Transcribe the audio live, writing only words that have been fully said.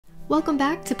Welcome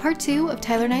back to part 2 of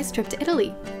Tyler and I's trip to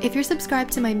Italy. If you're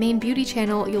subscribed to my main beauty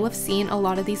channel, you'll have seen a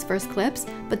lot of these first clips,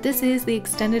 but this is the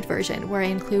extended version where I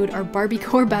include our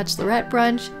Barbiecore Bachelorette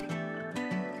brunch,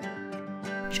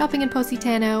 shopping in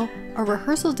Positano, a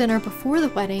rehearsal dinner before the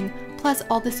wedding, plus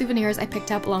all the souvenirs I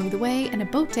picked up along the way and a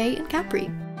boat day in Capri.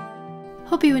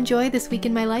 Hope you enjoy this week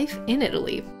in my life in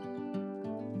Italy.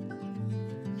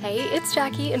 Hey, it's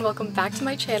Jackie and welcome back to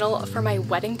my channel for my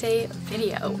wedding day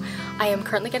video. I am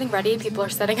currently getting ready. People are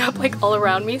setting up like all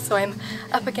around me, so I'm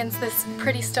up against this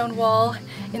pretty stone wall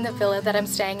in the villa that I'm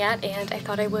staying at, and I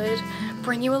thought I would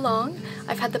bring you along.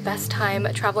 I've had the best time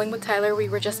traveling with Tyler. We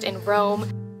were just in Rome.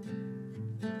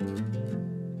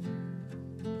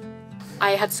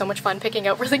 I had so much fun picking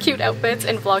out really cute outfits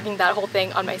and vlogging that whole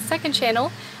thing on my second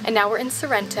channel, and now we're in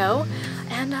Sorrento,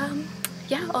 and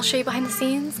yeah, I'll show you behind the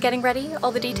scenes, getting ready,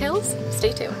 all the details.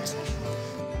 Stay tuned.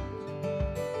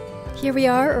 Here we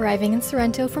are arriving in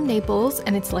Sorrento from Naples,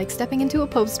 and it's like stepping into a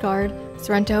postcard.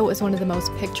 Sorrento is one of the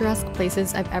most picturesque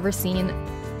places I've ever seen.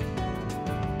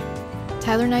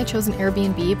 Tyler and I chose an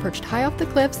Airbnb perched high off the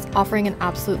cliffs, offering an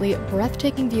absolutely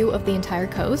breathtaking view of the entire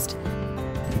coast.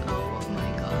 Oh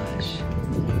my gosh.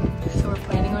 So we're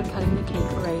planning on cutting the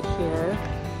cake right here.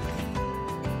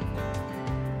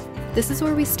 This is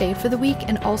where we stayed for the week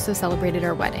and also celebrated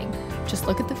our wedding. Just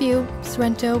look at the view,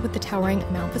 Sorrento with the towering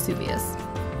Mount Vesuvius.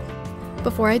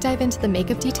 Before I dive into the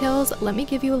makeup details, let me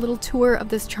give you a little tour of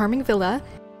this charming villa.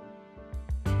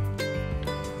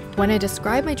 When I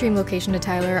described my dream location to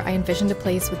Tyler, I envisioned a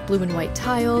place with blue and white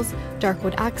tiles, dark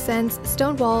wood accents,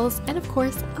 stone walls, and of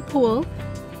course, a pool.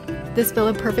 This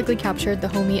villa perfectly captured the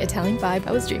homey Italian vibe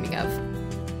I was dreaming of.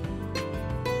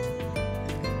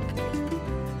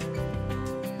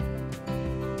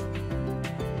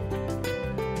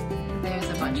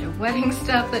 Wedding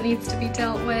stuff that needs to be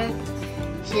dealt with.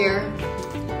 Here,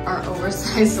 our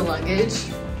oversized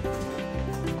luggage.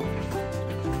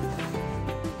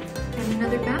 And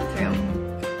another bathroom.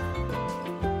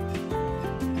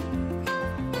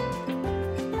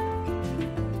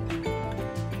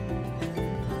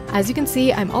 As you can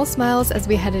see, I'm all smiles as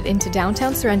we headed into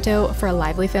downtown Sorrento for a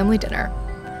lively family dinner.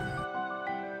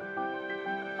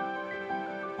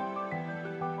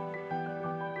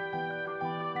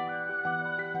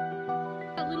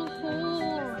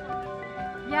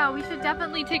 Yeah, we should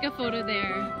definitely take a photo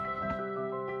there.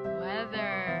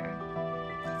 Weather.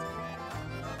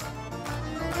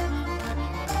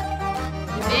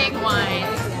 Big wine.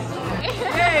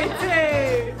 Hey,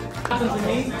 hey! More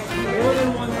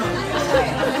than one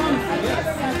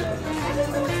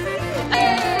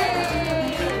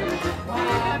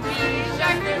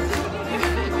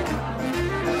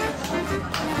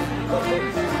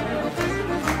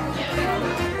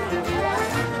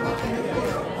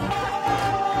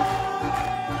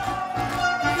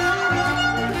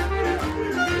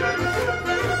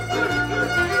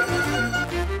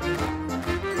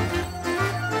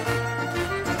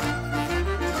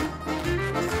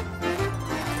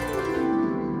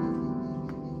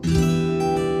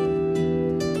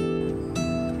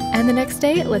And the next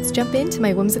day, let's jump into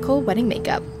my whimsical wedding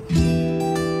makeup.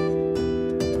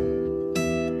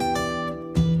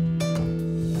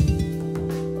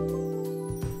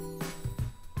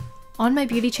 On my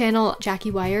beauty channel, Jackie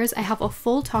Wires, I have a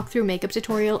full talk-through makeup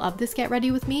tutorial of this Get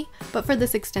Ready With Me, but for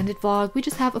this extended vlog, we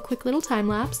just have a quick little time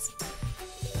lapse.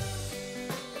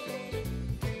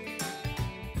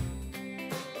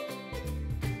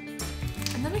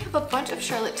 And then I have a bunch of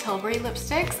Charlotte Tilbury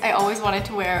lipsticks. I always wanted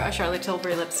to wear a Charlotte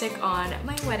Tilbury lipstick on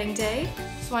my wedding day.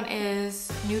 This one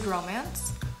is Nude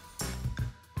Romance.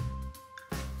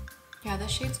 Yeah, this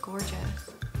shade's gorgeous.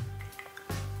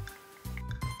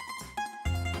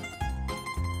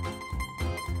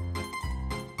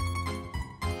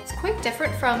 It's quite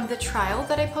different from the trial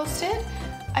that I posted.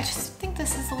 I just think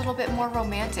this is a little bit more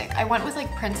romantic. I went with like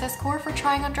princess core for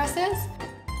trying on dresses.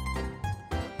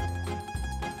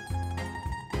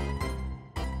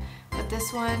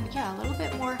 This one, yeah, a little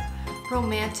bit more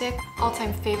romantic.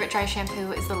 All-time favorite dry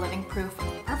shampoo is the Living Proof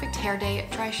Perfect Hair Day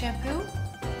Dry Shampoo.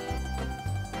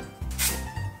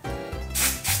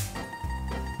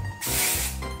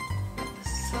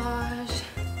 Massage.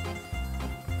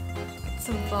 Get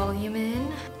some volume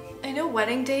in. I know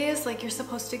wedding days, like you're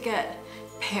supposed to get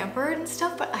pampered and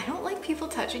stuff, but I don't like people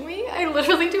touching me. I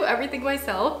literally do everything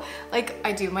myself. Like,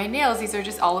 I do my nails. These are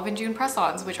just Olive and June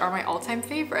press-ons, which are my all-time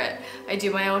favorite. I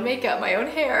do my own makeup, my own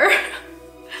hair.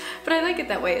 But I like it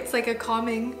that way. It's like a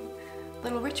calming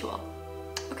little ritual.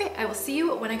 Okay, I will see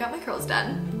you when I got my curls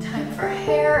done. Time for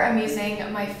hair. I'm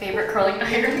using my favorite curling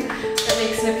iron that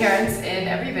makes an appearance in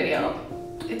every video.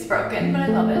 It's broken, but I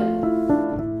love it.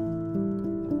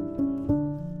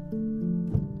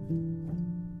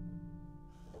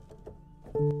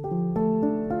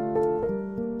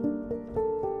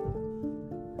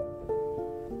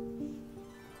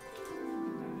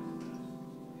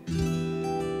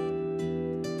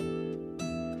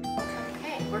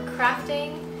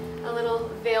 crafting a little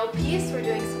veil piece. We're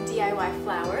doing some DIY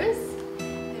flowers.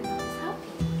 And Mom's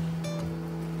helping.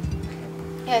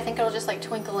 Yeah, I think it'll just like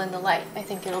twinkle in the light. I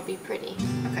think it'll be pretty.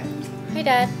 Okay. Hi,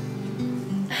 Dad.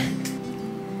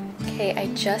 Okay, I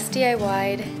just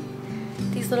DIY'd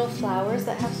these little flowers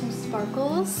that have some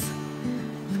sparkles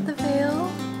for the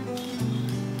veil.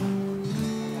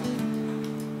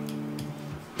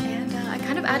 And I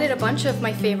kind of added a bunch of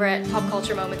my favorite pop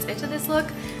culture moments into this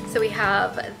look. So we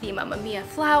have the Mamma Mia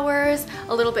flowers,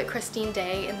 a little bit Christine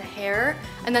Day in the hair,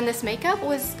 and then this makeup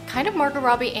was kind of Margot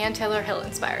Robbie and Taylor Hill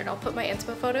inspired. I'll put my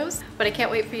inspo photos, but I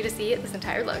can't wait for you to see this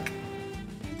entire look.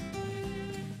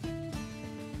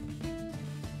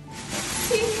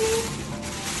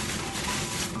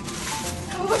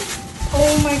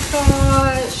 Oh my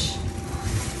gosh!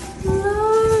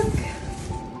 Look!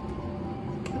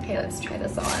 Okay, let's try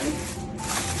this on.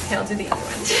 Okay, I'll do the other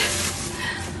one.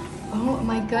 Oh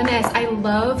my goodness, I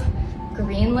love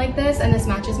green like this, and this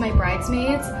matches my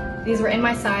bridesmaids. These were in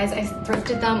my size. I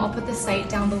thrifted them. I'll put the site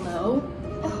down below.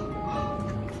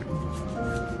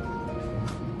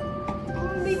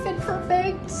 Oh, they fit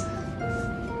perfect.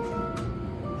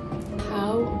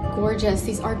 How gorgeous.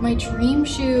 These are my dream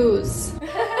shoes.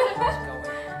 Bring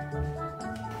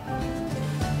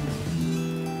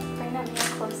that mirror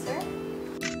closer.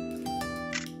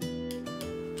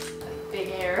 Big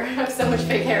hair. I have so much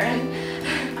big hair in.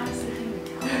 Honestly, I can't even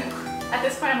tell. At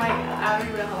this point, I'm like, I don't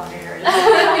even know how long your hair is.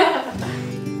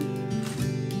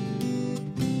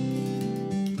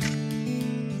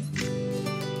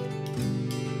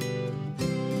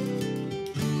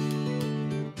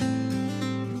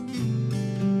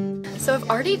 So I've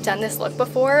already done this look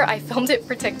before. I filmed it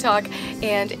for TikTok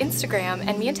and Instagram,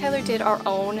 and me and Tyler did our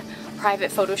own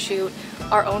private photo shoot,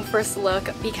 our own first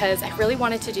look, because I really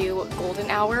wanted to do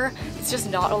golden hour. It's just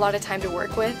not a lot of time to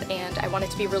work with, and I wanted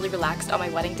to be really relaxed on my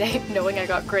wedding day, knowing I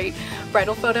got great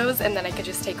bridal photos, and then I could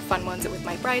just take fun ones with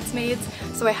my bridesmaids.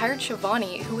 So I hired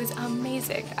Shivani, who is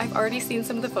amazing. I've already seen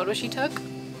some of the photos she took.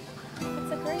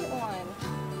 It's a great one.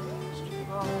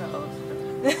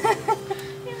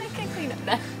 Yeah, I can clean up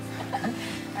that.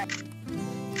 Alright.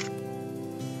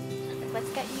 Let's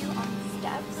get you on the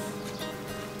steps.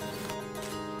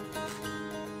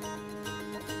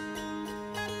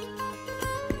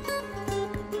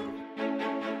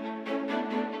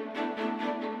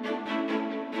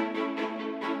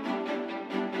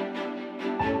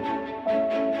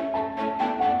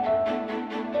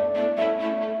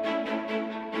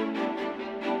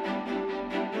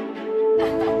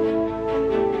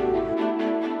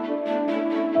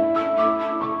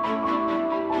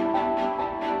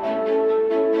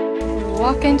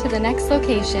 Walking to the next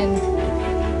location.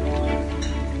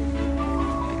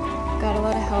 Got a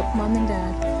lot of help, Mom and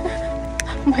Dad.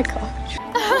 Oh my gosh.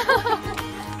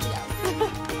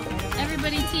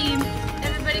 Everybody team.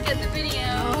 Everybody get the video.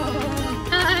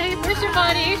 Hi, where's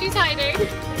Shivani? She's hiding.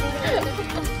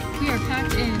 We are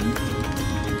packed in.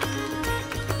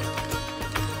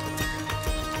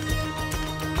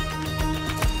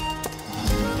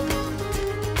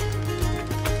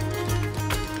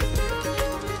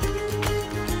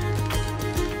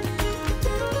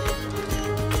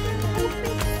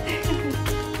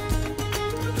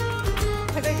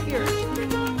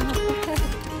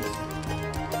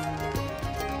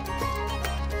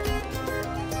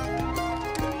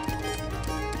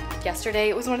 Yesterday,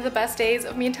 it was one of the best days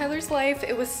of me and Tyler's life.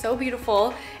 It was so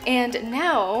beautiful. And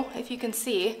now, if you can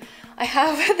see, I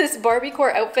have this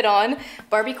Barbiecore outfit on.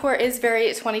 Barbiecore is very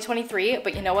 2023,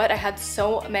 but you know what? I had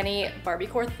so many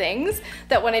Barbiecore things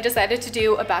that when I decided to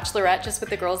do a bachelorette just with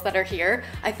the girls that are here,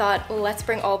 I thought, let's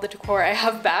bring all the decor I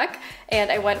have back.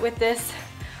 And I went with this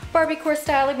Barbiecore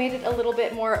style. I made it a little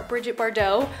bit more Bridget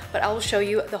Bardot, but I will show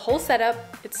you the whole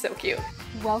setup. It's so cute.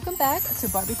 Welcome back to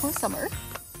Barbiecore Summer.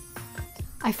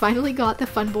 I finally got the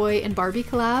Funboy and Barbie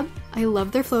collab. I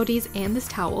love their floaties and this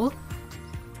towel.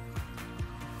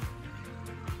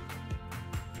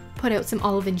 Put out some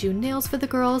Olive and June nails for the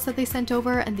girls that they sent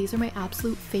over, and these are my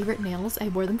absolute favorite nails. I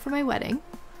wore them for my wedding.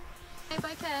 Hey,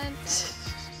 bye, Ken.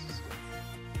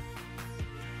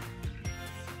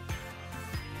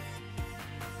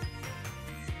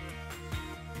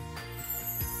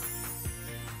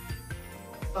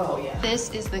 Oh yeah. This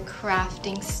is the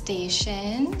crafting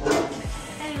station.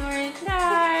 Hey Lauren.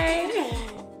 Hi.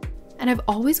 And I've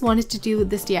always wanted to do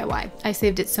this DIY. I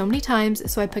saved it so many times,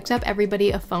 so I picked up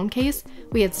everybody a phone case.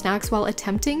 We had snacks while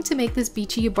attempting to make this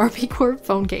beachy Barbiecore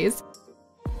phone case.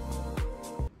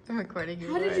 I'm recording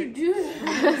you. How did you do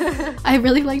that? I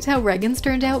really liked how Regan's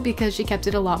turned out because she kept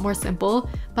it a lot more simple,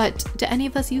 but do any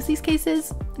of us use these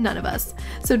cases? None of us.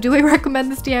 So do I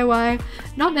recommend this DIY?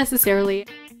 Not necessarily.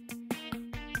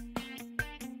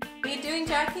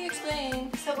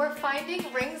 we're finding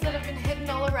rings that have been hidden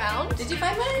all around. Did you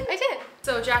find mine? I did.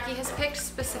 So Jackie has picked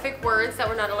specific words that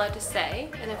we're not allowed to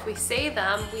say, and if we say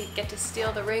them, we get to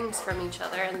steal the rings from each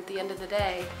other, and at the end of the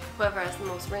day, whoever has the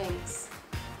most rings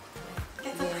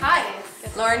gets a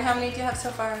prize. Lauren, how many do you have so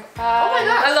far? Oh my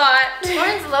gosh. A lot.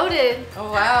 Lauren's loaded.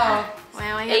 Oh wow.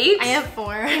 Wow, I have 8? I have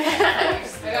 4.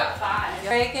 I got 5.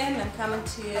 Reagan, I'm coming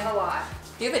to you. A lot.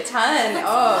 You have a ton.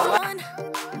 Oh.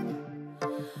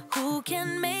 Who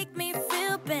can make me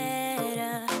feel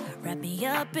better? Wrap me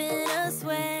up in a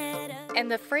sweater. And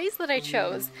the phrase that I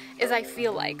chose is I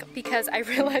feel like, because I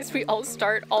realized we all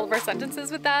start all of our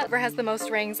sentences with that. Whoever has the most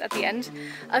rings at the end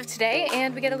of today,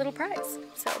 and we get a little prize.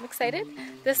 So I'm excited.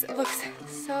 This looks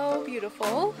so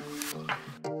beautiful.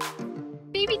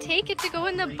 Baby, take it to go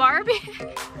in the Barbie.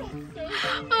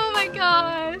 Oh my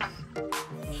gosh.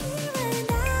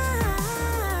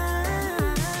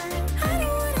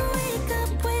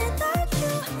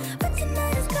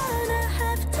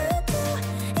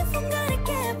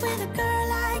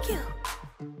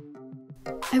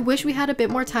 I wish we had a bit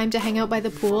more time to hang out by the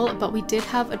pool, but we did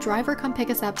have a driver come pick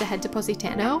us up to head to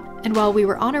Positano, and while we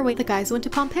were on our way, the guys went to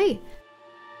Pompeii.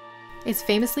 It's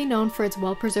famously known for its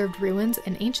well-preserved ruins,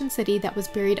 an ancient city that was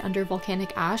buried under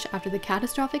volcanic ash after the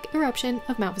catastrophic eruption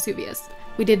of Mount Vesuvius.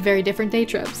 We did very different day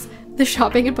trips. The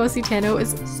shopping in Positano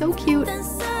is so cute.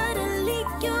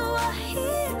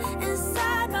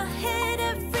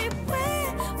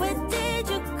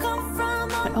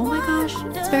 But oh my gosh,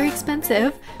 it's very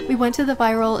expensive. We went to the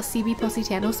viral CB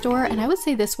Positano store, and I would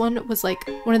say this one was like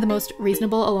one of the most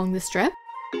reasonable along this trip.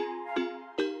 I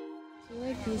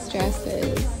like these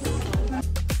dresses.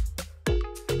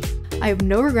 I have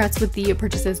no regrets with the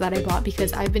purchases that I bought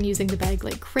because I've been using the bag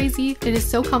like crazy. It is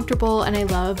so comfortable and I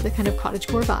love the kind of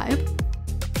cottagecore vibe.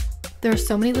 There are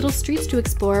so many little streets to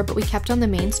explore, but we kept on the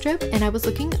main strip and I was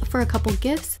looking for a couple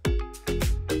gifts.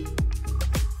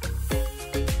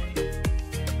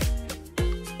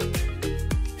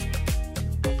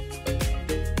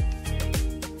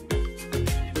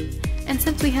 And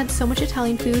since we had so much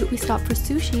Italian food, we stopped for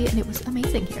sushi and it was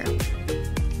amazing here.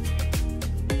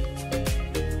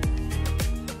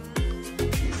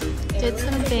 Did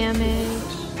some damage.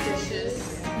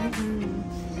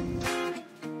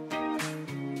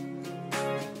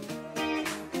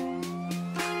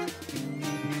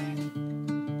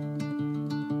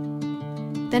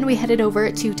 Then we headed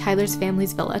over to Tyler's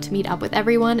family's villa to meet up with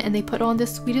everyone, and they put on the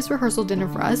sweetest rehearsal dinner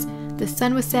for us. The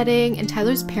sun was setting, and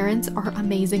Tyler's parents are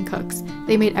amazing cooks.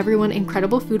 They made everyone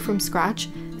incredible food from scratch.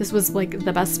 This was like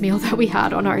the best meal that we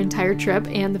had on our entire trip,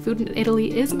 and the food in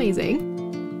Italy is amazing.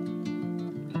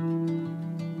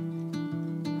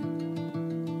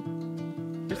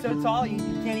 You're so tall, you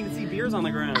can't even see beers on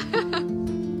the ground.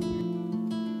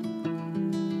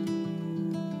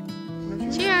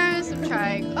 Cheers! I'm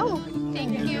trying. Oh,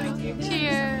 thank you.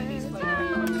 Cheers.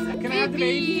 Can I have the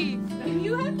baby? Can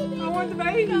you have the baby? I want the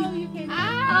baby. No, you can't.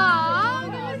 Ah,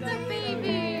 there's the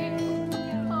baby.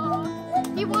 Oh,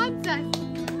 he wants us.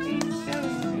 He's so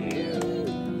cute.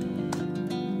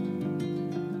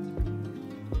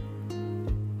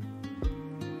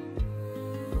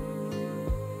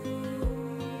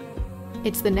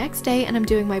 It's the next day and I'm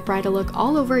doing my bridal look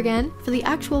all over again for the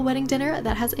actual wedding dinner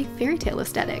that has a fairy tale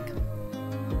aesthetic.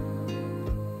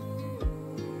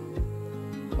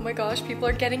 Oh my gosh, people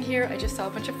are getting here. I just saw a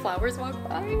bunch of flowers walk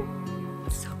by.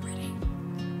 It's so pretty.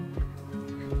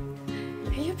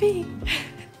 Yippee!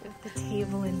 With the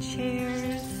table and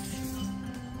chairs.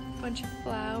 A bunch of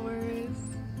flowers.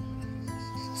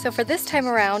 So for this time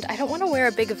around, I don't want to wear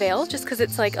a big veil just because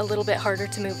it's like a little bit harder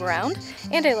to move around.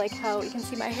 And I like how you can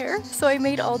see my hair. So I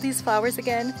made all these flowers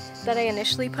again that I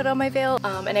initially put on my veil.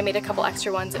 And I made a couple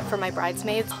extra ones for my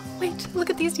bridesmaids. Oh, wait,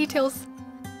 look at these details.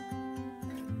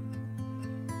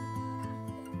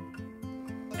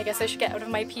 I guess I should get out of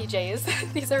my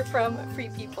PJs. These are from Free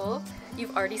People.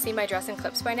 You've already seen my dress in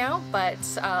clips by now, but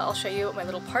I'll show you my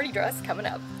little party dress coming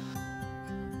up.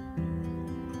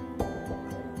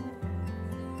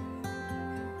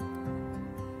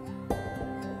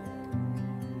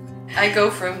 I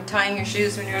go from tying your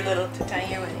shoes when you're little to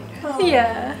tying your wedding dress. Oh.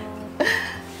 Yeah.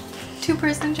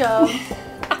 Two-person job.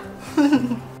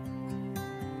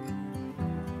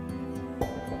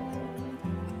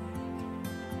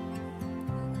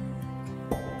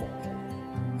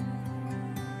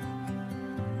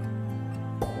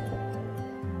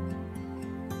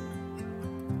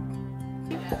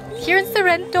 Here's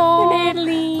Sorrento.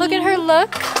 Look at her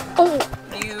look. Oh.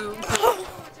 You.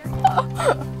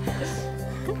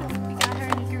 We got her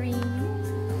in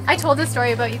green. I told the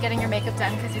story about you getting your makeup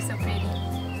done because you're so pretty.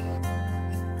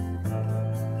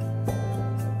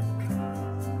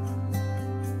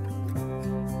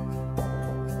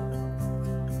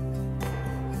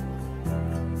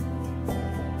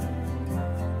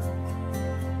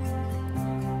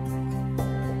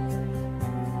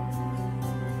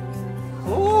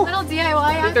 little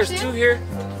DIY action. There's two here.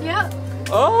 Yep.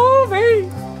 Oh, baby.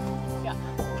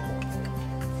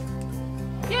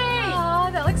 Yay! Oh,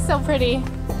 that looks so pretty.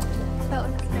 That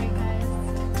looks great, guys.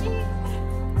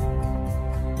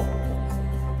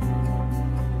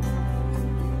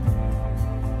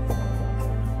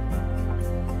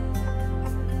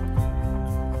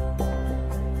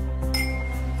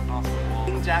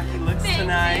 Awesome. Jackie looks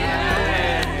tonight.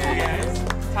 Hey, guys.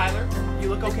 Tyler, you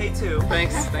look okay too.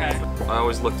 Thanks. I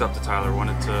always looked up to Tyler,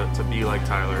 wanted to be like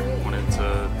Tyler, wanted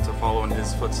to follow in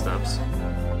his footsteps.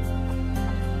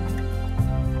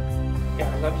 Yeah,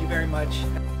 I love you very much.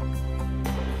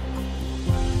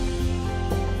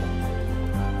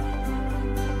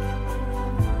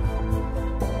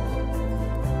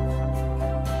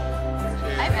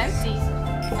 I'm empty.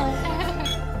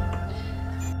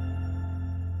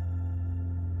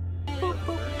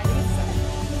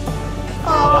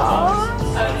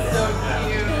 That's so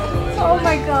cute. Oh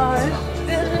my gosh.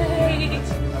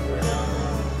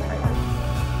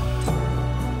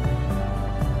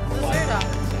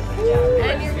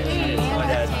 And your cake.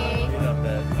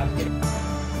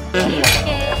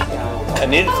 I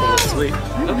needed some sweet.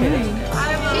 Okay.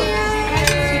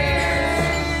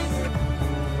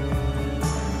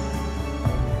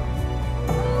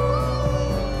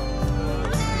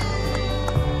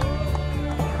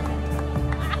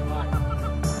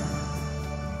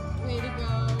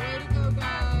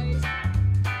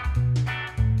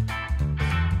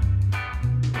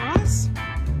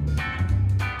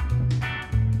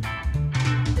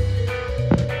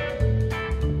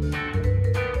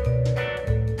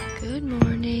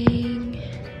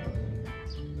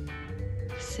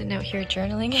 Sitting out here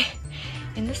journaling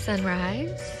in the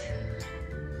sunrise.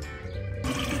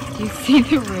 Do you see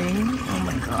the ring? Oh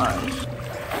my gosh.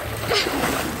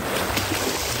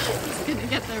 Just gonna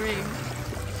get the ring.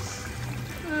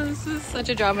 Oh, this was such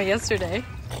a drama yesterday.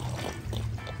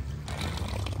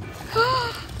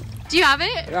 Do you have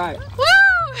it? Right.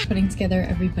 Woo! Putting together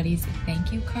everybody's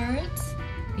thank you cards.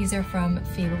 These are from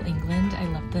Fable, England. I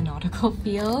love the nautical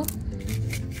feel.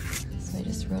 So I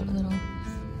just wrote a little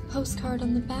postcard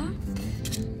on the back.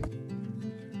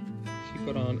 She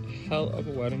put on a hell of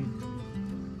a wedding.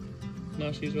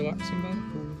 Now she's relaxing by the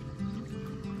pool.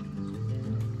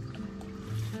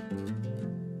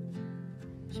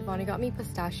 Shivani got me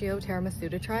pistachio tiramisu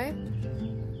to try.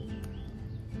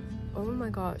 Oh my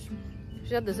gosh. She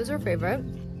said this is her favorite.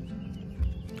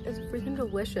 It's freaking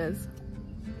delicious.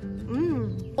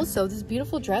 Also, this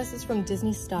beautiful dress is from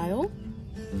Disney Style.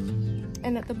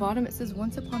 And at the bottom it says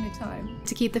Once Upon a Time.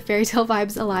 To keep the fairy tale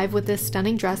vibes alive with this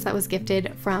stunning dress that was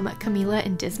gifted from Camila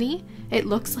and Disney, it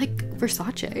looks like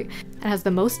Versace. It has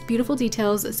the most beautiful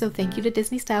details, so thank you to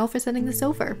Disney Style for sending this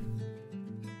over.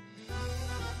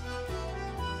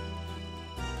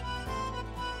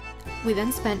 We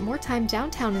then spent more time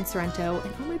downtown in Sorrento,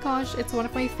 and oh my gosh, it's one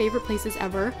of my favorite places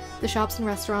ever. The shops and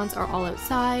restaurants are all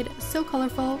outside, so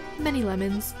colorful, many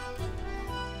lemons.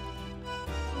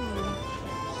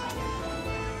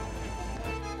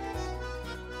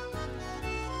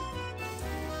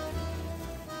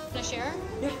 Can I share?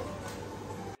 Yeah.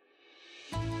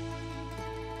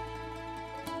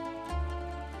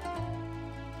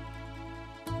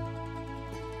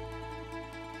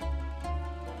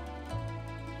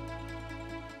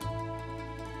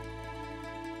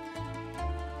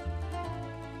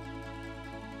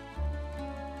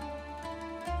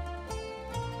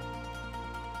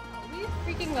 We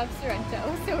freaking love Sorrento,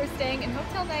 so we're staying in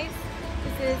Hotel Nice.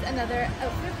 This is another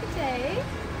outfit of the day.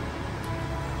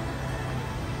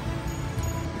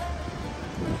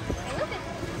 I love it.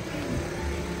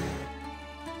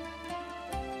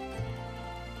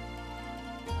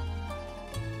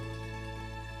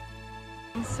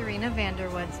 And Serena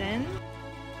Vanderwoodson.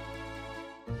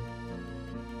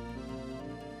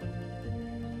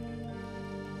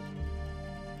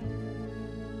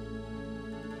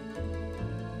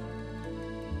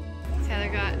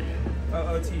 Tyler got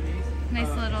TVs. nice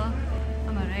little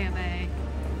Amaraya bag.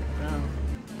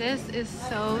 This is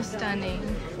so stunning.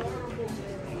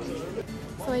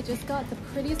 So I just got the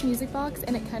prettiest music box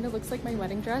and it kind of looks like my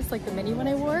wedding dress, like the mini one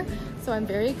I wore. So I'm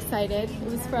very excited.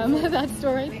 It was from that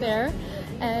store right there.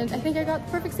 And I think I got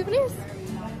the perfect souvenirs.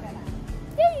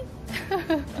 Yay!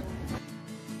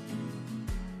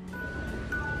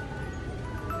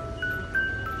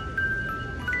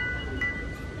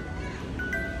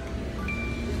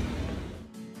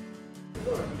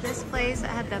 This place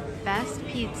had the best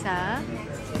pizza.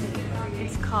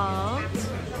 It's called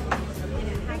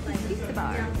Pizza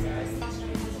Bar.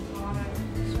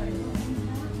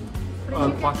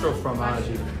 Quattro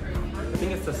formaggi.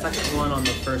 think it's the second one on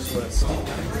the first list.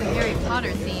 It's a Harry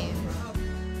Potter theme.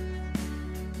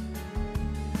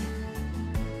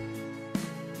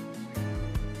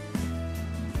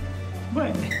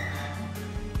 What?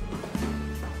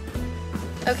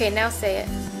 Okay, now say it.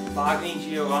 Bagni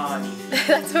Giovanna.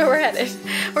 That's where we're headed.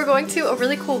 We're going to a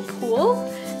really cool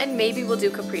pool, and maybe we'll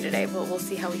do Capri today, but we'll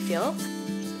see how we feel.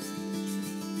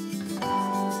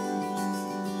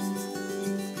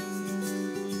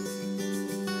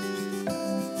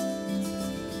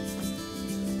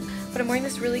 But I'm wearing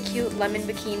this really cute lemon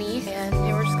bikini, and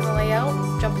we're just gonna lay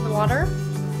out, jump in the water.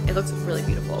 It looks really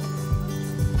beautiful.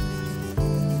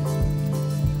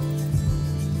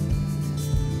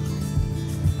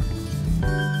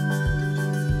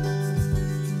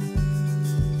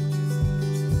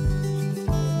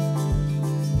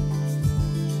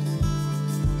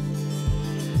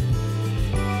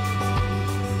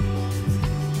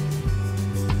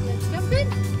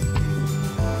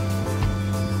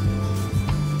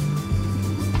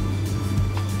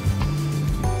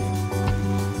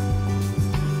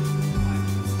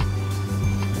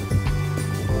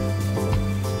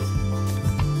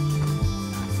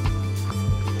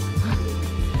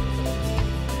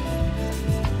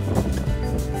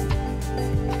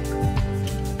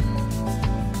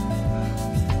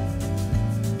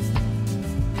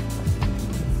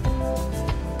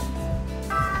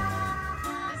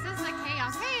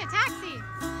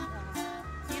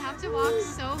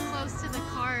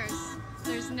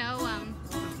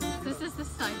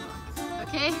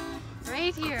 Okay,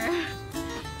 right here.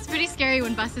 It's pretty scary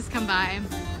when buses come by.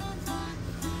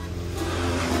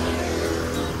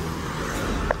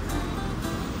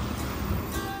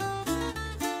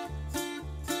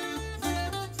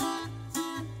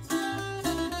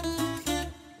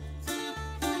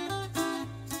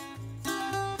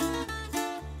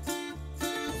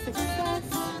 Success.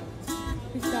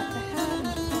 We've got the hat. I'm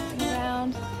just walking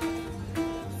around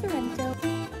Sorrento.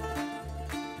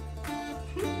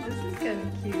 This is kind of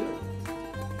cute.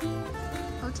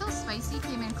 Hotel Spicy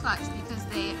came in clutch because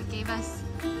they gave us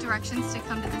directions to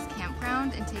come to this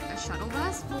campground and take a shuttle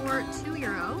bus for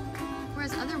 €2,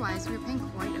 whereas otherwise we were paying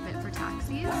quite a bit for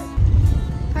taxis.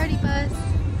 Party bus.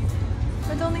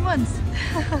 We're the only ones.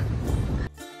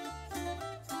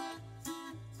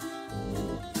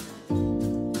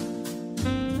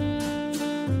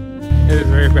 It is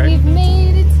very bright. We've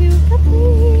made it to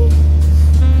Capri.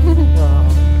 Wow.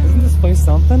 Isn't this place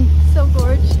something? So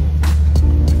gorgeous.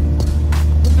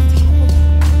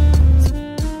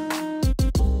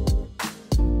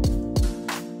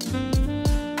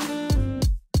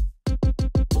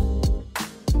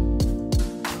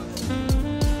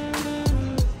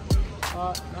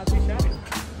 Not too shabby.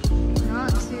 Not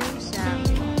too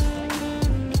shabby.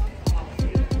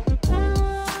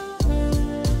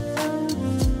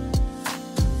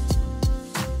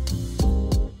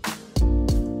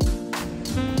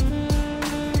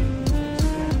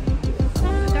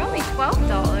 They're only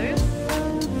 $12.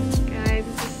 Guys,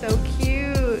 this is so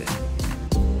cute.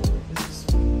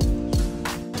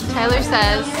 Tyler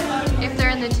says if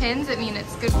they're in the tins, it means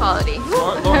it's good quality.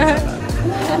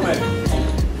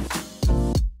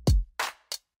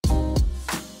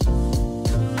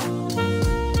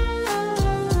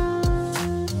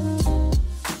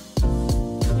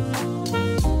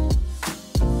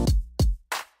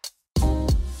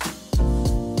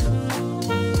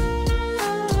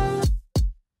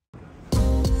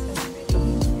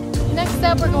 Next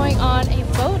up, we're going on a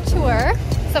boat tour.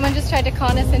 Someone just tried to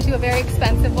con us into a very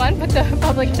expensive one, but the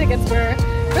public tickets were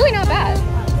really not bad.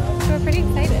 So we're pretty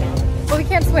excited. Well, we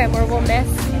can't swim or we'll miss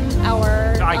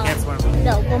our... I can't swim.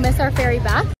 No, we'll miss our ferry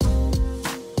back.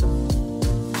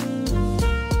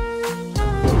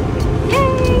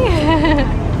 Yay!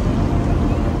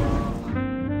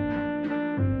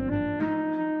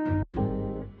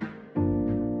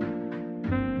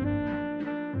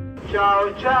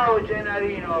 Ciao, ciao,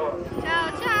 Gennarino.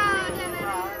 Ciao, ciao, Jenna.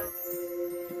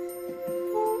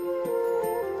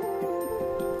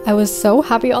 I was so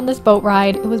happy on this boat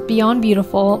ride. It was beyond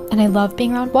beautiful, and I love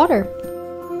being around water.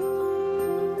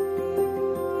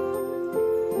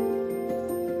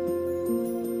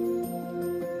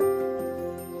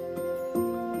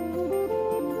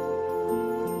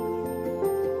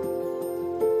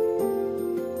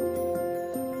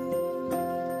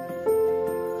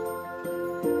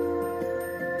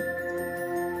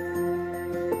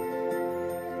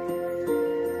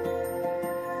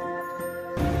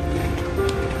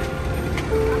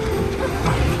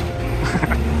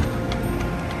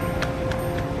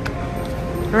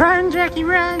 Run, Jackie,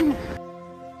 run!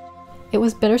 It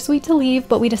was bittersweet to leave,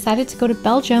 but we decided to go to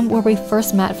Belgium where we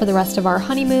first met for the rest of our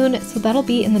honeymoon, so that'll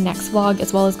be in the next vlog,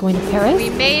 as well as going to Paris. We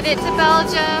made it to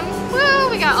Belgium. Woo!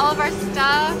 We got all of our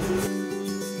stuff.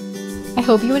 I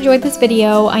hope you enjoyed this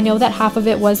video. I know that half of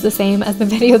it was the same as the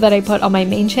video that I put on my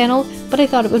main channel, but I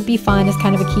thought it would be fun as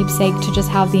kind of a keepsake to just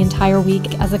have the entire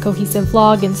week as a cohesive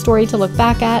vlog and story to look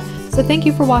back at. So thank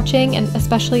you for watching, and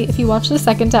especially if you watched the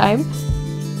second time.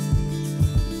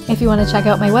 If you want to check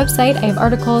out my website, I have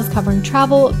articles covering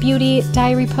travel, beauty,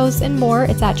 diary posts, and more.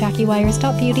 It's at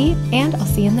jackiewires.beauty, and I'll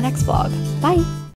see you in the next vlog. Bye!